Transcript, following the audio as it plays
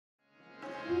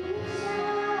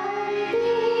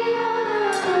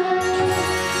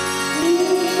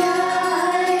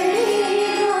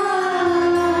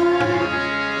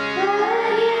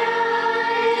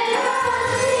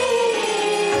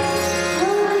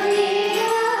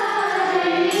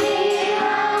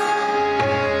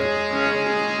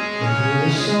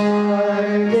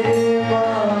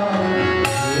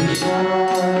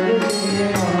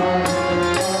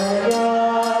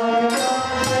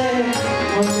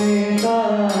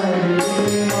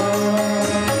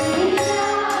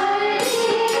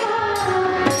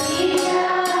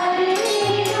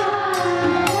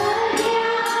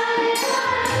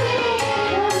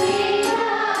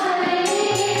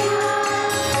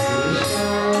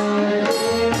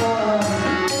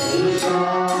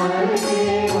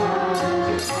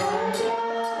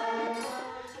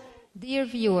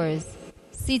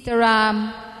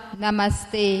Sitaram,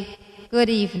 Namaste, good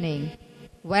evening.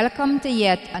 Welcome to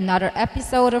yet another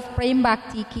episode of Prem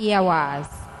Bhakti Ki AWAAZ,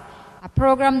 a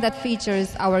program that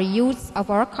features our youths of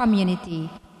our community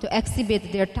to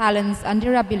exhibit their talents and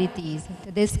their abilities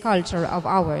to this culture of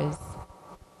ours.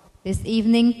 This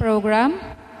evening program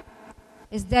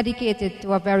is dedicated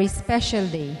to a very special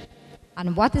day.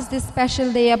 And what is this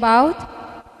special day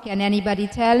about? Can anybody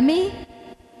tell me?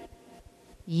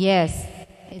 Yes,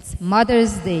 it's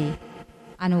Mother's Day.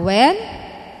 And when?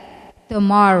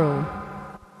 Tomorrow.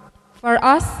 For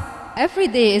us, every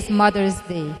day is Mother's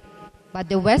Day. But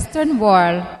the Western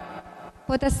world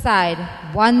put aside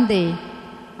one day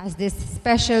as this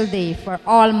special day for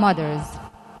all mothers.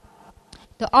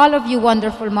 To all of you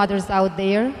wonderful mothers out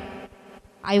there,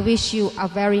 I wish you a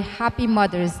very happy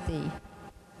Mother's Day.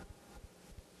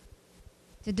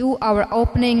 To do our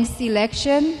opening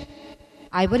selection,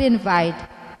 I would invite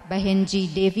Bahinji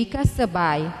Devika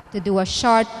Sabai to do a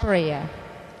short prayer,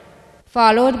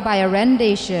 followed by a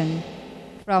rendition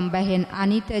from Bahin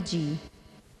Anita Ji.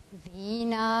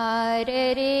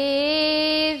 Vinarare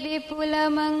vipula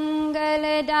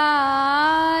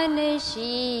mangaladaan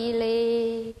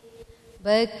shile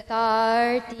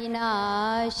bhaktarti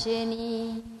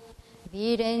nashani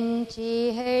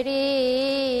viranchi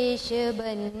haresh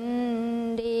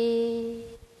bande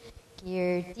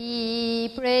kirti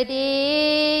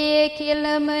prade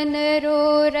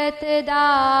kilamanarorat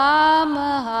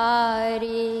damahare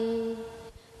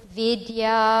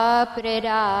Vidya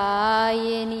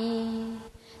Pradayani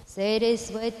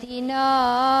Saraswati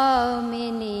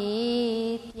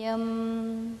Naminityam.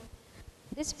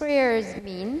 These prayers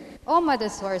mean, O Mother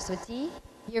Saraswati,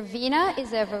 your Veena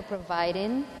is ever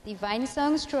providing divine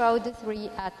songs throughout the three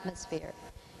atmosphere.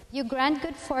 You grant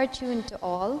good fortune to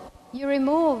all. You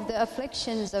remove the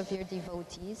afflictions of your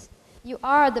devotees. You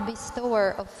are the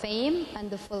bestower of fame and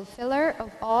the fulfiller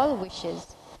of all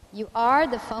wishes. You are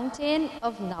the fountain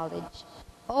of knowledge.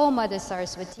 O Mother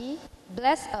Saraswati,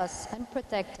 bless us and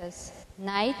protect us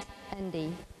night and day.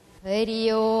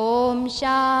 Hari Om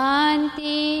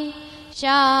Shanti,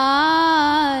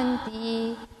 Shanti,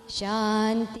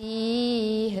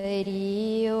 Shanti,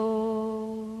 Hari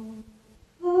Om.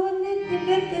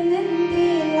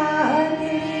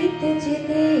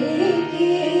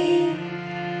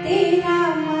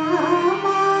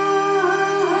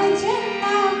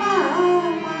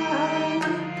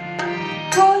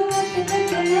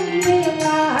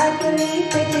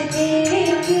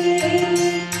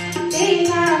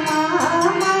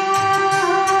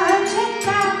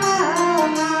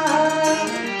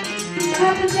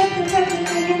 Jat jat jat jat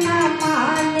na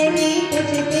maan ri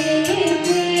tujh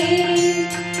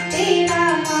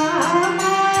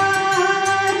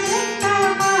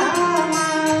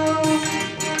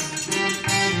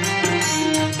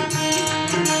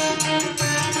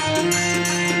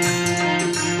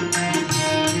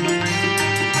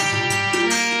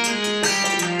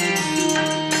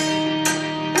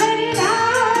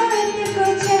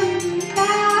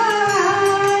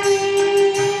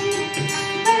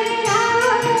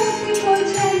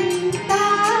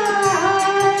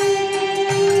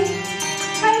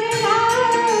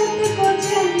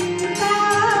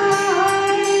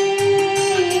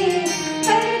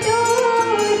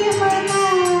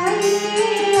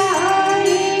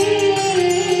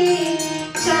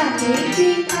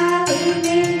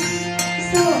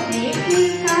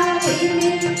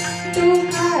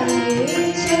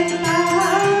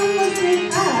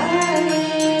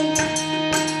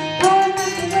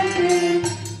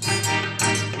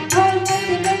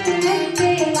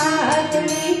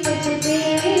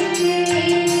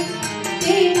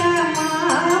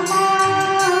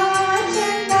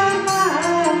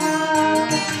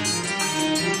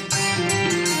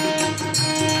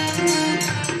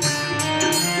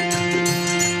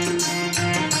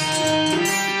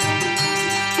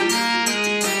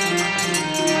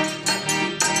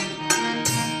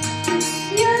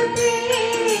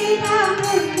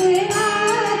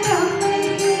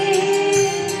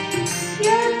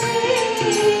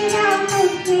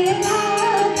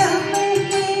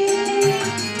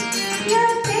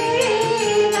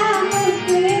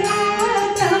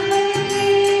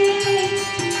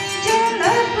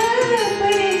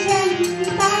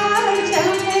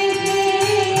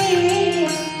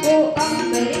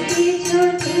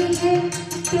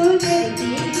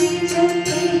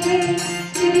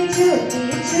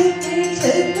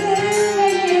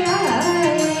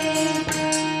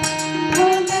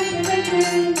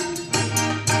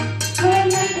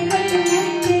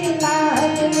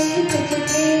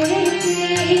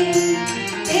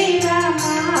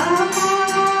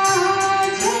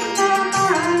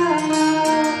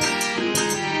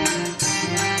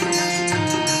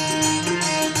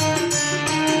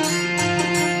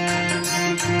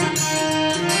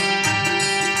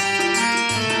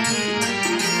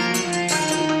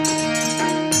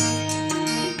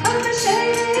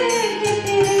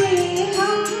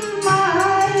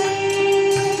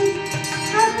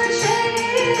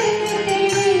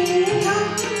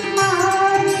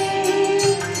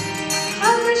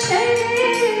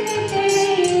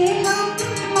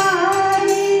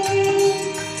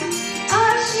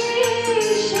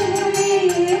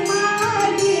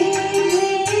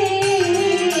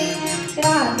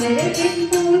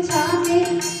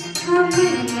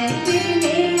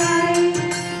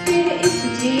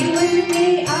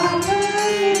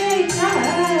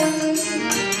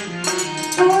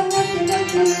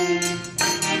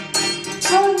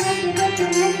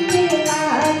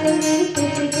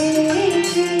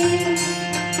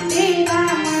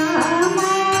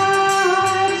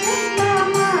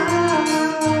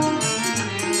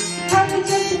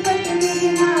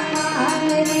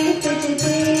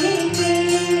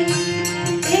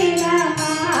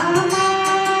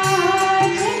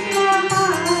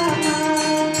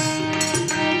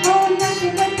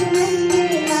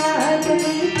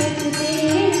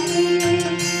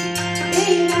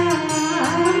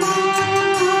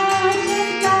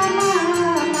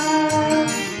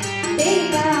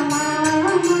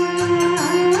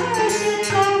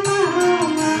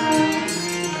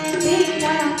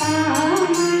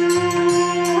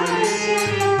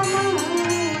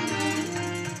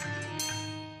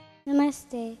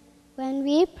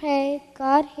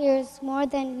God hears more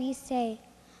than we say,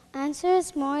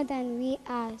 answers more than we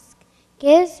ask,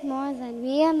 gives more than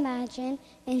we imagine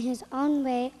in His own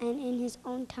way and in His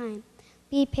own time.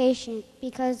 Be patient,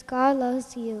 because God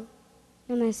loves you.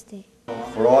 Namaste.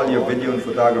 For all your video and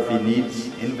photography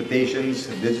needs, invitations,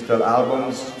 digital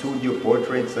albums, studio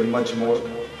portraits, and much more,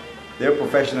 they're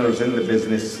professionals in the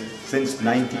business since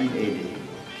 1980.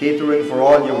 Catering for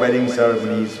all your wedding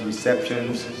ceremonies,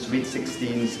 receptions, sweet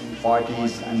 16s,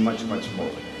 parties, and much, much more.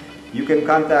 You can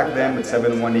contact them at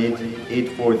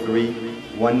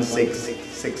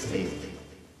 718-843-1668.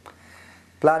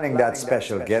 Planning that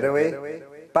special getaway?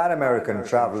 Pan American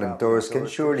Travel and Tours can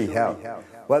surely help.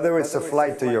 Whether it's a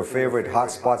flight to your favorite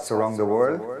hotspots around the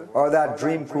world or that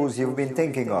dream cruise you've been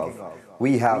thinking of,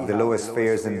 we have the lowest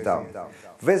fares in town.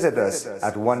 Visit us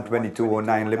at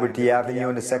 12209 Liberty Avenue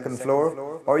on the second floor,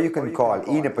 or you can call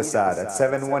Ina Prasad at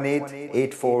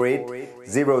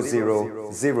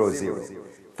 718-848-0000.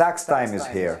 Tax time is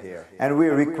here, and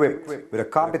we're equipped with a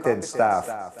competent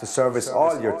staff to service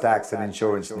all your tax and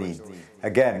insurance needs.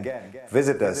 Again,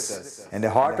 visit us in the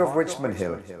heart of Richmond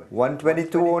Hill,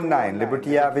 12209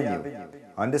 Liberty Avenue,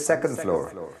 on the second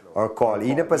floor, or call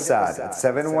Ina Prasad at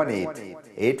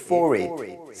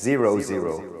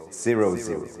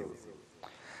 718-848-0000.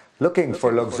 Looking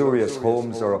for luxurious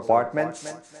homes or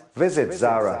apartments? Visit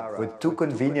Zara with two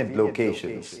convenient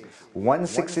locations.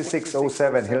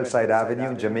 16607 Hillside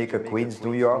Avenue, Jamaica, Queens,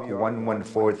 New York,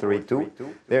 11432.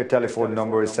 Their telephone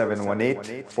number is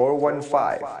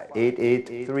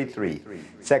 718-415-8833.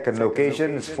 Second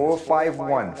location is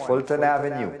 451 Fulton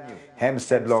Avenue,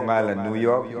 Hempstead, Long Island, New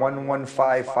York,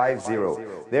 11550.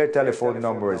 Their telephone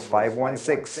number is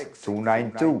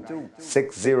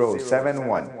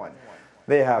 516-292-6071.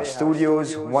 They have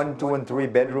studios, 1, 2, and 3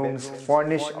 bedrooms,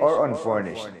 furnished or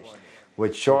unfurnished,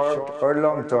 with short or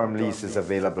long-term leases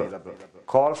available.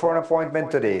 Call for an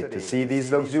appointment today to see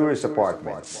these luxurious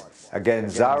apartments. Again,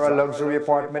 Zara Luxury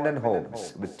Apartment and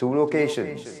Homes, with 2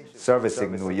 locations,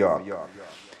 servicing New York.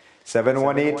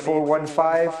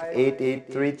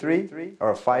 718-415-8833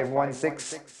 or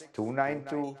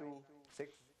 516-292-6071.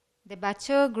 The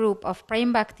Bachur group of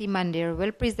Prem Bhakti Mandir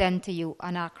will present to you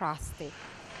an acrostic.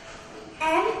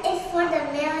 M is for the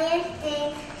millionth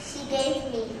thing she gave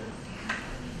me.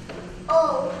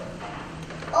 O.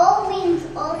 O means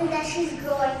only that she's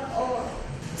growing old.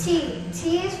 T.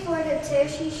 T is for the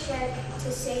tears she shed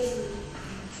to save me.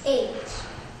 H.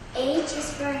 H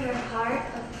is for her heart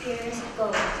of purest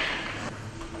gold.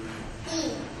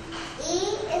 E. E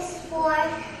is for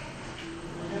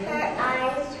her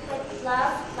eyes with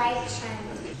love light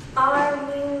shining. R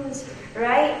means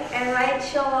right, and right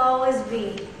shall always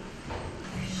be.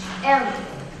 M.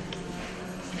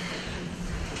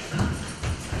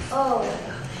 O.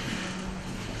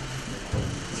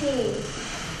 T.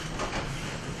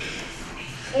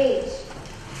 H.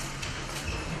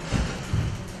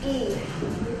 E.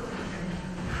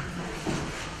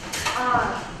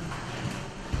 R.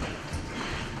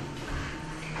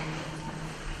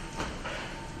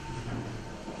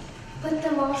 Put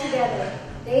them all together.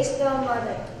 They spell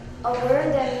mother, a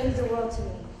word that means the world to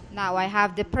me. Now I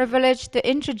have the privilege to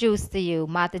introduce to you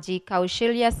Mataji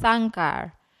Kaushilya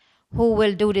Sankar, who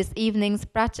will do this evening's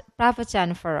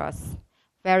pravachan for us.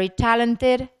 Very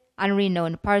talented and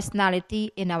renowned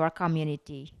personality in our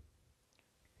community.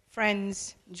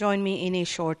 Friends, join me in a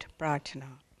short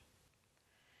prarthana.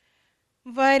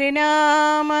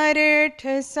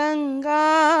 Varnamartha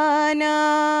sanganam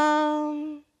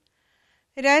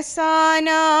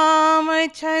rasanam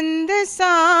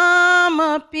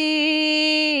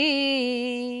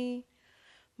chandasamapi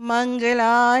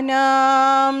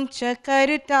mangalanam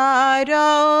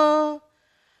chakartaro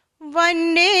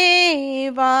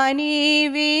vande vani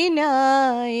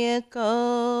vinayako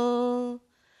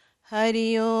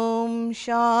Hari Om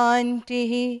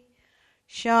Shanti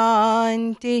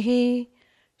Shanti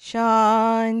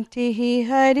Shanti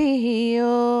Hari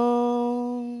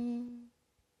Om.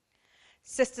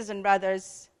 Sisters and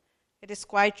brothers, it is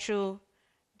quite true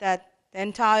that the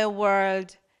entire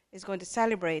world is going to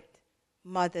celebrate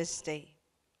Mother's Day.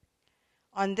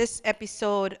 On this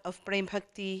episode of Prem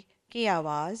Bhakti Ki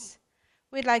Awaaz,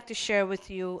 we'd like to share with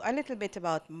you a little bit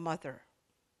about mother.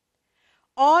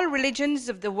 All religions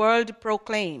of the world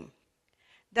proclaim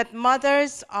that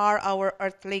mothers are our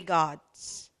earthly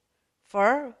gods.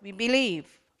 For we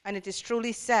believe, and it is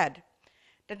truly said,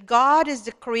 that God is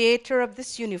the creator of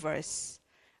this universe,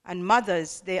 and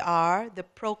mothers, they are the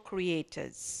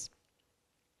procreators.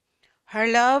 Her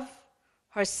love,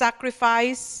 her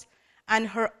sacrifice, and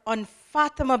her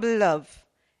unfathomable love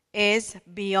is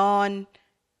beyond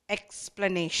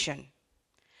explanation.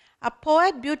 A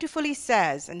poet beautifully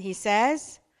says, and he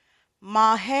says,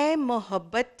 Mahe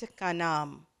Mohabbat ka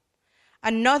naam.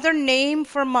 Another name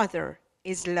for mother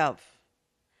is love.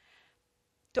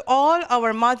 To all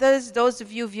our mothers, those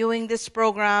of you viewing this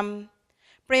program,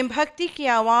 Prem Bhakti Ki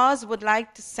Awaaz would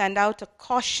like to send out a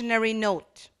cautionary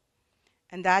note.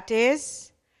 And that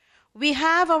is, we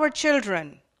have our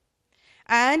children,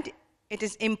 and it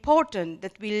is important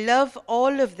that we love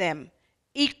all of them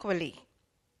equally.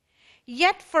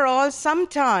 Yet for all,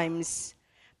 sometimes,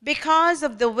 because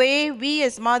of the way we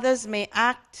as mothers may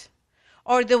act,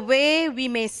 or the way we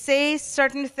may say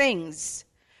certain things,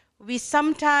 we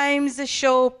sometimes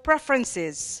show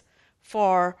preferences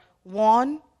for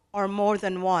one or more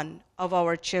than one of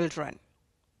our children.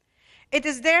 It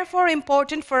is therefore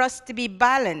important for us to be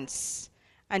balanced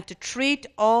and to treat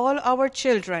all our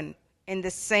children in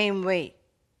the same way.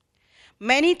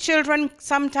 Many children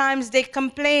sometimes they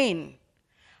complain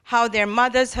how their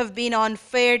mothers have been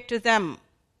unfair to them.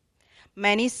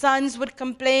 Many sons would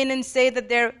complain and say that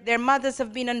their mothers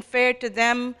have been unfair to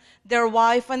them, their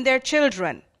wife and their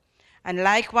children. And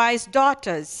likewise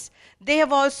daughters, they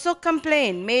have also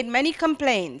complained, made many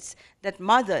complaints that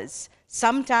mothers,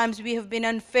 sometimes we have been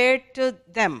unfair to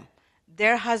them,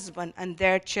 their husband and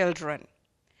their children.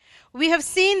 We have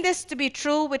seen this to be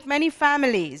true with many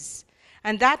families,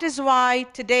 and that is why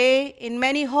today in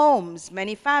many homes,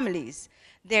 many families,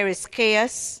 there is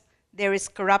chaos, there is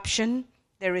corruption,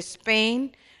 there is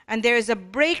pain, and there is a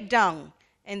breakdown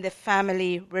in the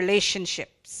family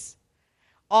relationships.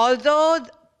 Although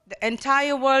the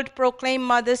entire world proclaims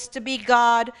mothers to be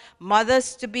God,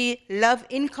 mothers to be love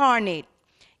incarnate,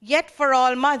 yet for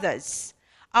all mothers,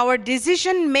 our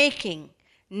decision making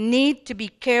need to be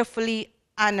carefully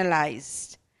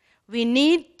analyzed. We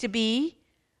need to be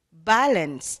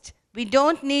balanced. We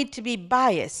don't need to be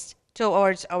biased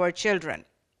towards our children.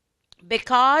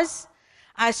 Because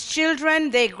as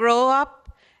children, they grow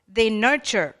up, they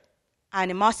nurture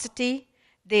animosity,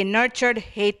 they nurtured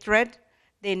hatred,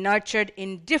 they nurtured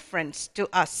indifference to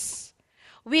us.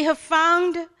 We have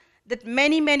found that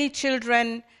many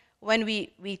children, when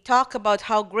we talk about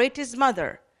how great is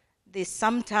mother, they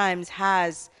sometimes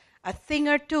has a thing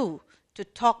or two to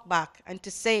talk back and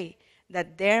to say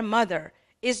that their mother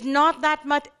is not that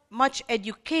much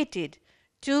educated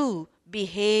to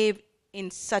behave in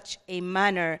such a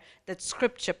manner that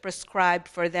Scripture prescribed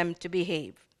for them to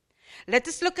behave. Let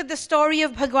us look at the story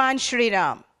of Bhagwan Shri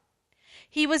Ram.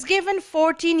 He was given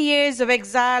 14 years of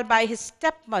exile by his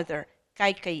stepmother,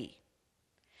 Kaikeyi.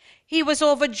 He was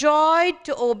overjoyed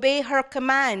to obey her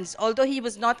commands, although he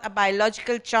was not a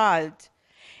biological child.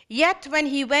 Yet when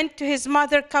he went to his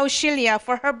mother Kaushilya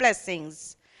for her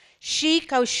blessings, she,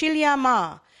 Kaushilya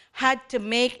Ma, had to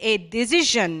make a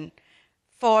decision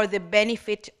for the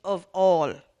benefit of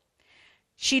all.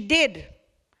 She did.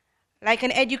 Like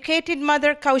an educated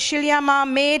mother, Kaushilya Ma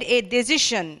made a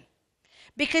decision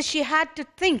because she had to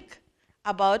think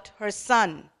about her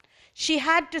son. She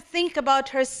had to think about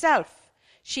herself.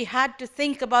 She had to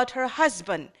think about her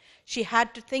husband. She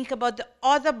had to think about the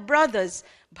other brothers,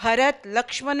 Bharat,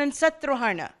 Lakshman, and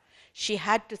Satrughna. She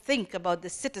had to think about the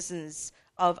citizens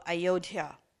of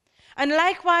Ayodhya. And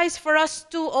likewise for us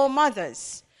too, O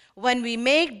mothers, when we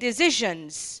make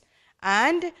decisions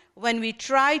and when we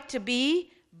try to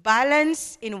be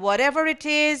balanced in whatever it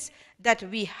is that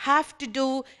we have to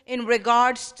do in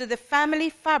regards to the family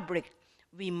fabric,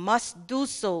 we must do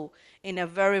so in a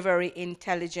very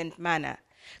intelligent manner.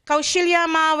 Kaushilya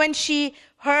Ma, when she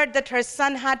heard that her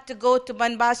son had to go to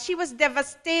Banbas, she was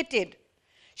devastated.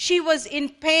 She was in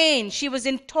pain. She was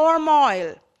in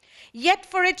turmoil. Yet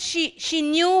for it, she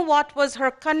knew what was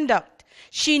her conduct.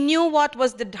 She knew what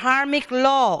was the dharmic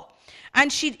law.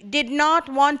 And she did not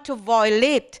want to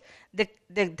violate the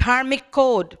dharmic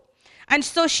code. And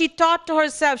so she thought to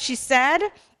herself, she said,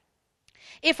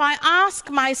 if I ask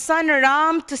my son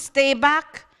Ram to stay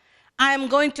back, I am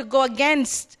going to go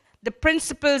against the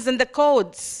principles and the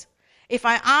codes. If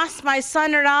I ask my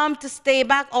son Ram to stay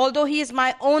back, although he is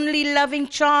my only loving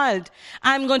child,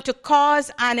 I'm going to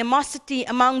cause animosity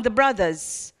among the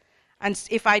brothers. And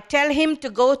if I tell him to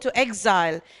go to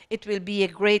exile, it will be a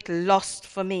great loss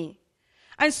for me.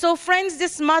 And so, friends,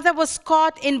 this mother was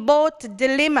caught in both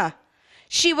dilemma.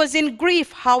 She was in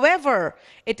grief. However,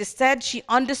 it is said she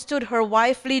understood her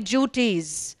wifely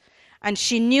duties. And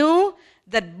she knew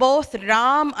that both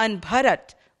Ram and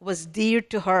Bharat was dear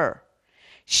to her.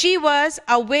 She was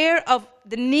aware of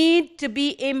the need to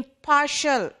be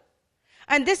impartial.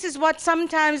 And this is what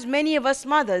sometimes many of us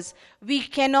mothers, we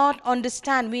cannot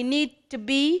understand. We need to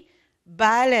be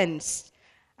balanced.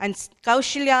 And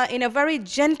Kaushilya, in a very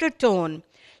gentle tone,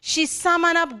 she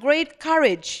summoned up great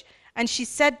courage And she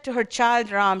said to her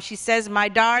child Ram, she says, "My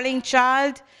darling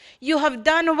child, you have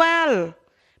done well,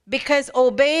 because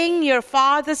obeying your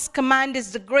father's command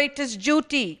is the greatest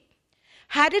duty.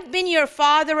 Had it been your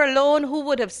father alone who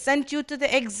would have sent you to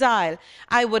the exile,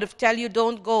 I would have told you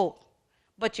don't go.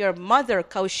 But your mother,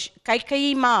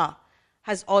 Kaikeyi Ma,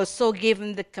 has also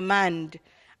given the command.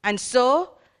 And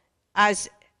so, as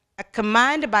a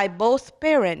command by both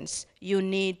parents, you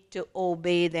need to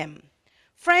obey them."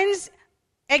 Friends,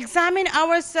 examine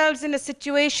ourselves in a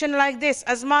situation like this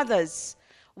as mothers.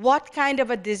 What kind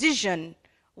of a decision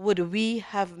would we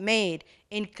have made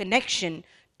in connection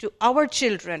to our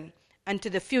children and to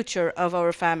the future of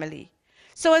our family?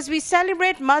 So as we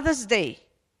celebrate Mother's Day,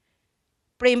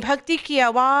 Prem Bhakti Ki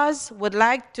Awaaz would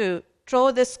like to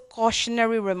throw this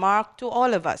cautionary remark to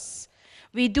all of us.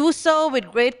 We do so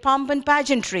with great pomp and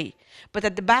pageantry, but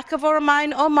at the back of our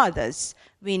mind, O mothers,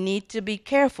 we need to be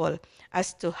careful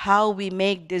as to how we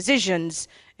make decisions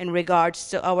in regards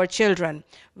to our children.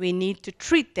 We need to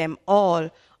treat them all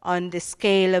on the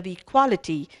scale of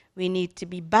equality. We need to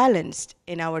be balanced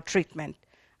in our treatment.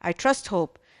 I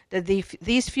hope that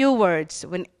these few words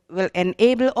will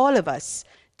enable all of us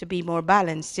to be more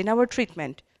balanced in our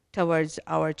treatment towards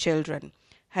our children.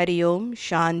 Hari Om,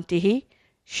 Shantihi,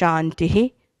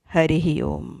 Shantihi, Harihi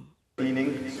Om.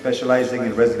 Cleaning, specializing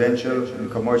in residential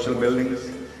and commercial buildings,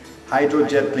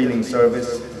 hydrojet cleaning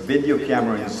service, video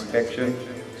camera inspection,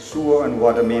 sewer and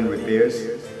water main repairs.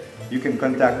 You can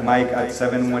contact Mike at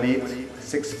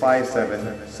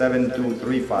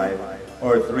 718-657-7235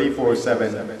 or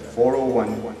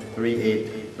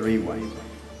 347-401-3831.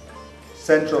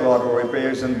 Central Auto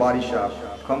Repairs and Body Shop,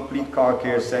 complete car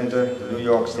care center, New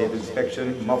York State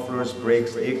inspection, mufflers,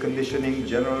 brakes, air conditioning,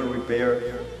 general repair,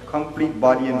 complete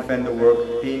body and fender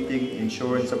work, painting,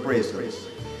 insurance appraisals.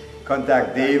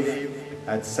 Contact Dave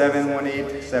at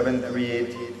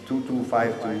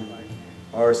 718-738-2252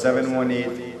 or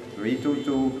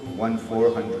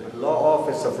 718-322-1400. Law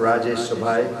Office of Rajesh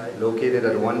Subhai, located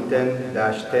at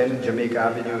 110-10 Jamaica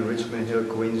Avenue in Richmond Hill,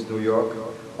 Queens, New York,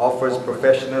 offers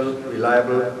professional,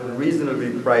 reliable, and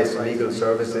reasonably priced legal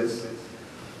services.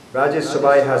 Rajesh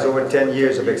Subhai has over 10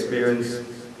 years of experience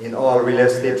in all real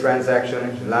estate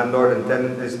transactions, landlord and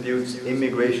tenant disputes,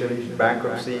 immigration,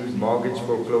 bankruptcy, mortgage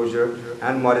foreclosure,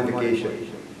 and modification.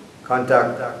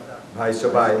 Contact Bhai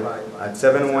Subhai at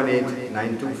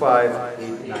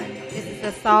 718-925-89. This is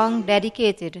a song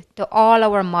dedicated to all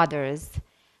our mothers,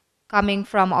 coming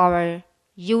from our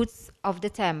youths of the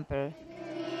temple.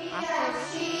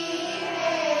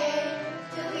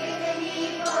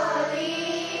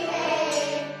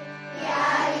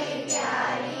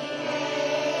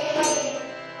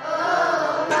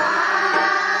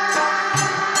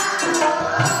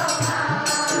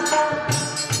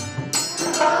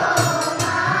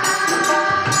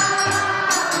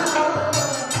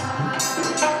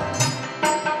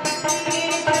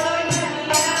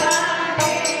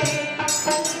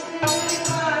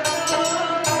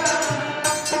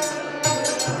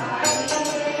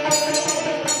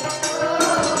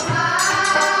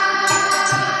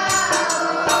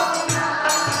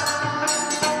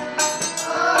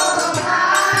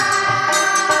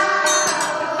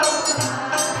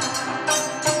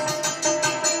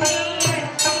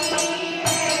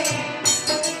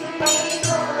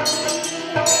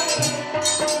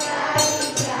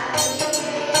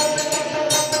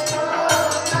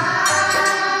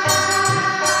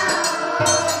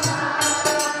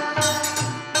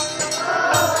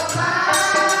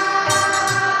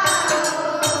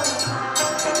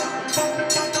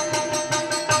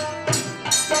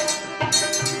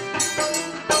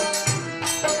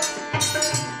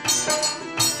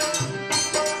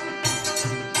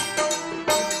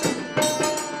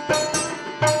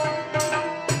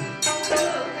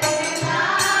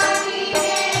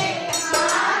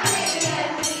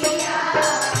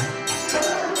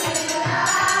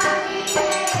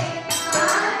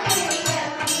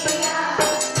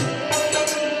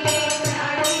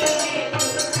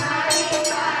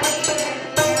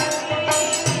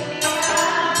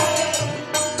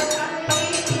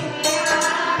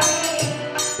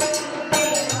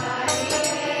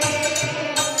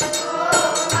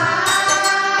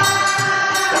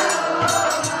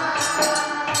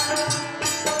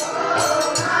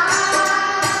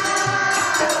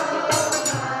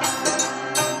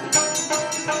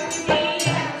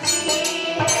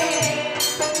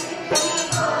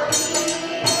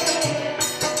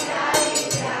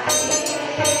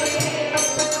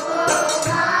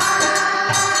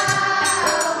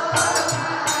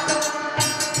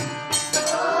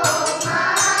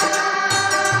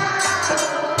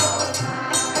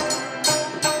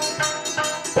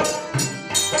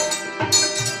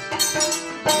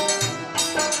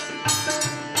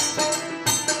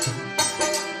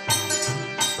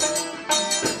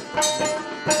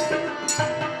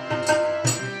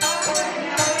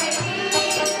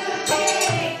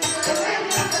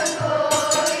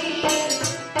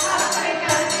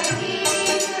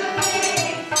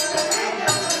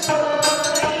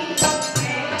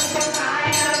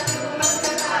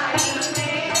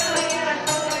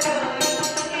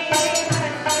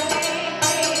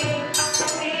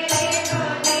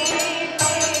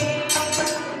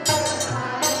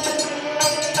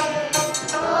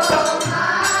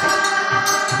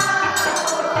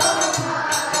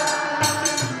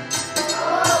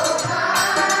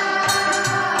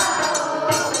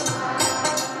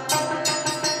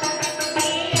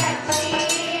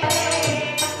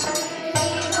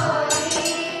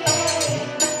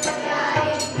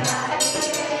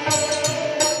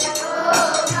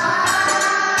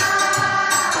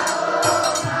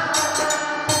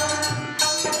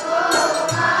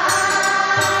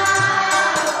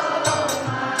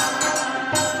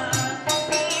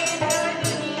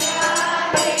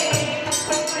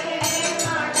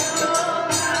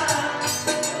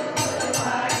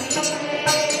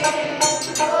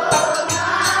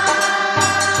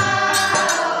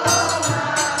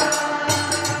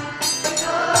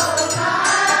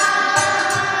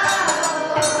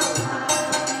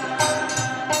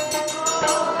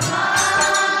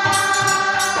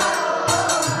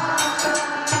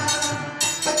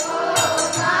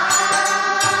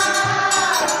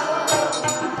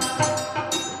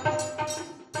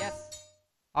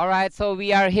 All right, so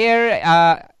we are here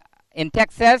in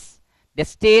Texas, the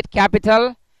state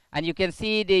capital, and you can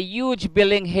see the huge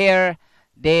building here.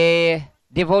 The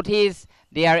devotees,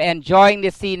 they are enjoying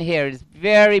the scene here. It's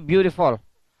very beautiful.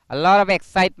 A lot of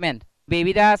excitement.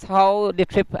 Baby Das, how the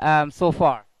trip so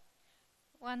far?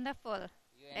 Wonderful.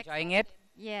 You enjoying it?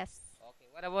 Yes. Okay.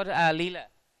 What about Leela?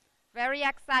 Very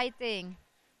exciting.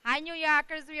 Hi, New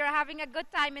Yorkers. We are having a good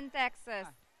time in Texas.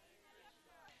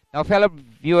 Now, fellow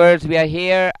viewers, we are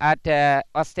here at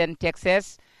Austin,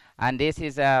 Texas, and this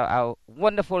is a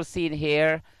wonderful scene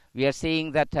here. We are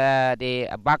seeing that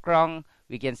the background,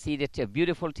 we can see the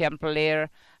beautiful temple there,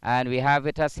 and we have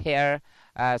with us here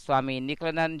Swami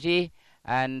Nikhilananji.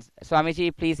 And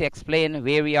Swamiji, please explain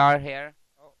where we are here.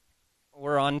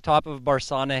 We're on top of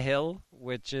Barsana Hill,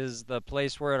 which is the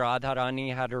place where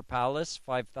Radharani had her palace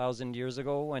 5,000 years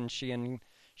ago when she and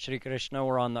Shri Krishna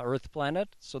were on the earth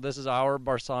planet. So this is our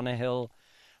Barsana Hill,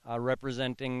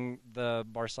 representing the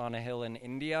Barsana Hill in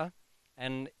India.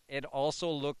 And it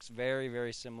also looks very,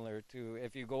 very similar to,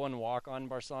 if you go and walk on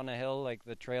Barsana Hill, like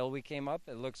the trail we came up,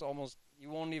 it looks almost,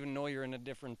 you won't even know you're in a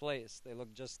different place. They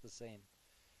look just the same.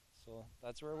 So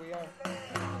that's where we are.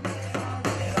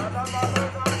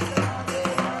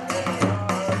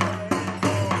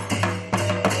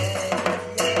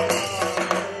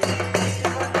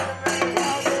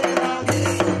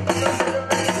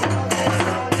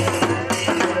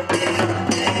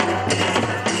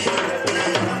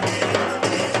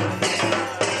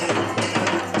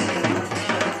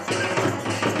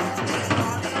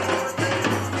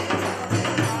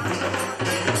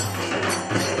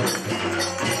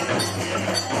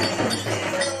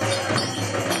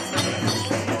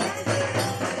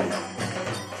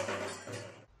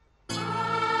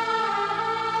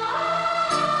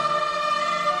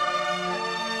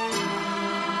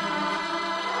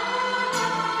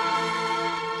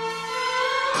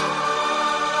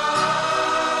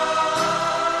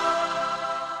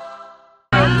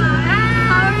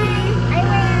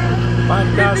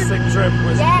 Fantastic trip,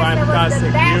 was fantastic, it was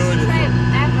the best beautiful. trip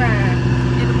ever.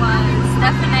 It was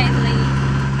definitely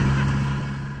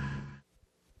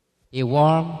A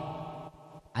warm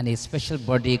and a special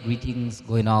birthday greetings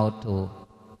going out to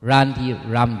Randi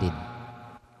Ramdin.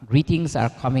 Greetings are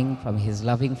coming from his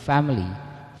loving family,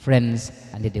 friends,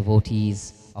 and the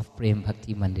devotees of Prem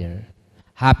Bhakti Mandir.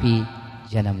 Happy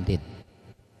Janam Din.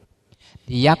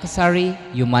 The Yakasari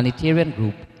Humanitarian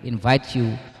Group invites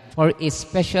you for a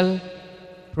special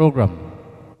program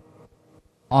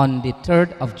on the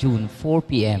 3rd of June, 4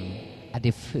 p.m. at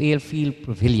the Fairfield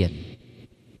Pavilion.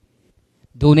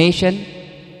 Donation,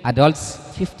 adults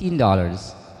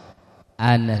 $15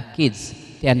 and kids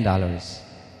 $10.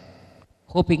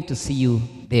 Hoping to see you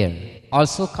there.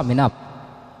 Also coming up,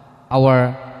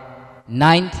 our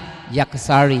 9th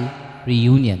Yakasari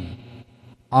reunion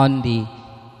on the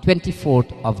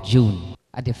 24th of June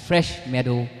at the Fresh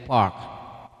Meadow Park.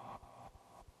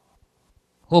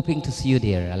 Hoping to see you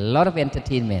there. A lot of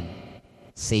entertainment,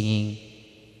 singing,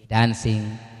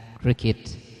 dancing,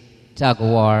 cricket,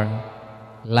 tug-of-war,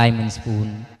 lime and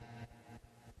spoon,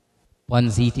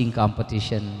 buns eating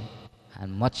competition,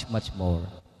 and much, much more.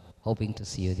 Hoping to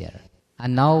see you there.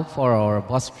 And now for our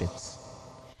bus trips.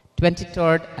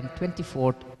 23rd and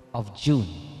 24th of June,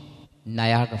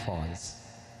 Niagara Falls.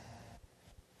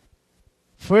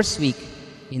 First week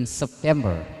in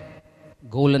September,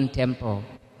 Golden Temple,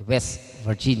 West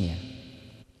Virginia.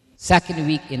 Second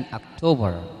week in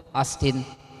October, Austin,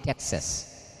 Texas.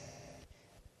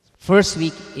 First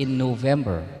week in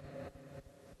November,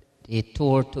 a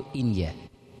tour to India.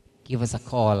 Give us a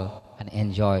call and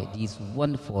enjoy these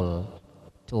wonderful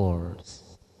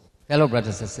tours. Fellow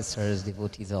brothers and sisters,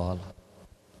 devotees all,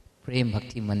 Prem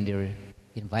Bhakti Mandir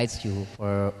invites you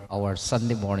for our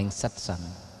Sunday morning satsang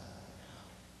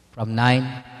from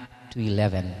 9 to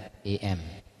 11 a.m.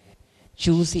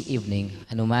 Tuesday evening,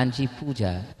 Hanumanji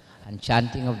Puja and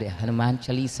chanting of the Hanuman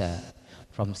Chalisa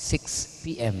from 6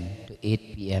 p.m. to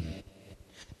 8 p.m.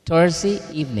 Thursday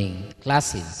evening,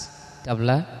 classes,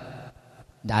 tabla,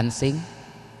 dancing,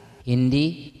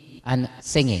 Hindi, and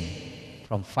singing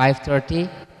from 5:30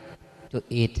 to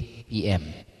 8 p.m.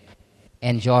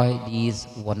 Enjoy these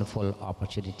wonderful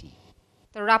opportunities.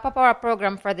 To wrap up our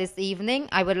program for this evening,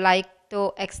 I would like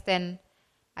to extend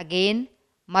again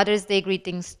Mother's Day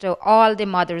greetings to all the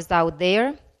mothers out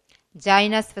there.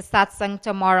 Join us for satsang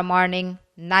tomorrow morning,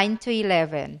 9 to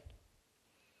 11.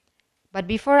 But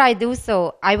before I do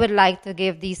so, I would like to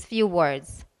give these few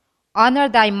words. Honor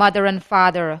thy mother and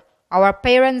father. Our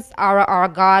parents are our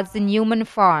gods in human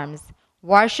forms.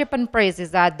 Worship and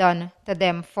praises are done to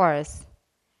them first.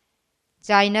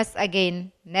 Join us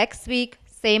again next week,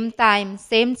 same time,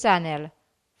 same channel,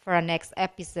 for our next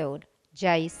episode.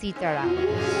 Jai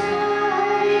Sitaram.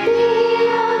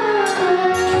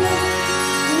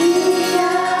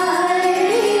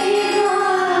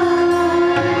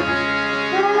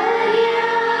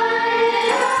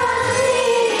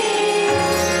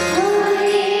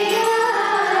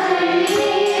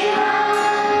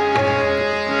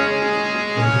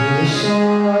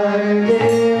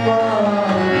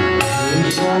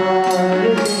 Shall